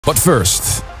But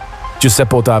first,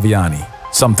 Giuseppe Ottaviani,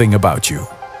 Something About You.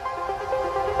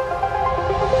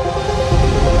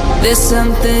 There's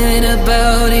something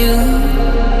about you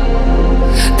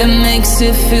that makes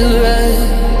it feel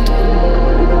right.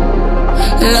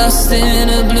 Lost in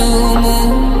a blue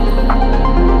moon,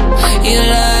 you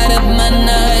light up my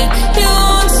night. You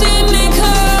won't see me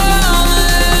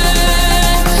coming,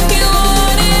 you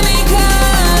wanted me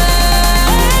coming,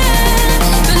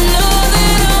 but know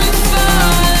that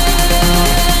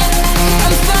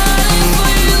I'm falling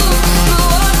for you. But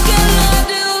what can I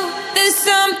do? There's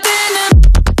something.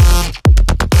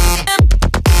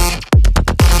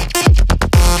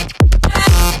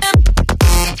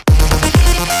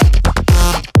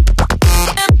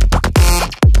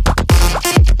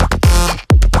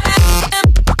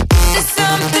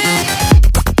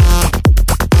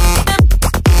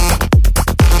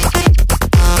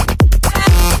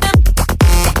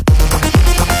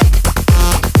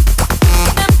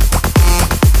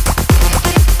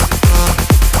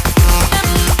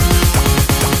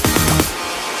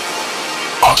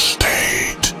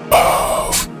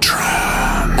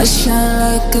 I shine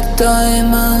like a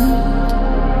diamond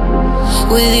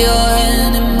with your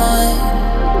hand in mine.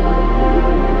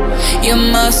 You're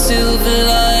my silver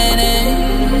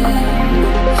lining.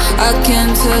 I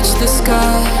can't touch the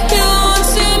sky.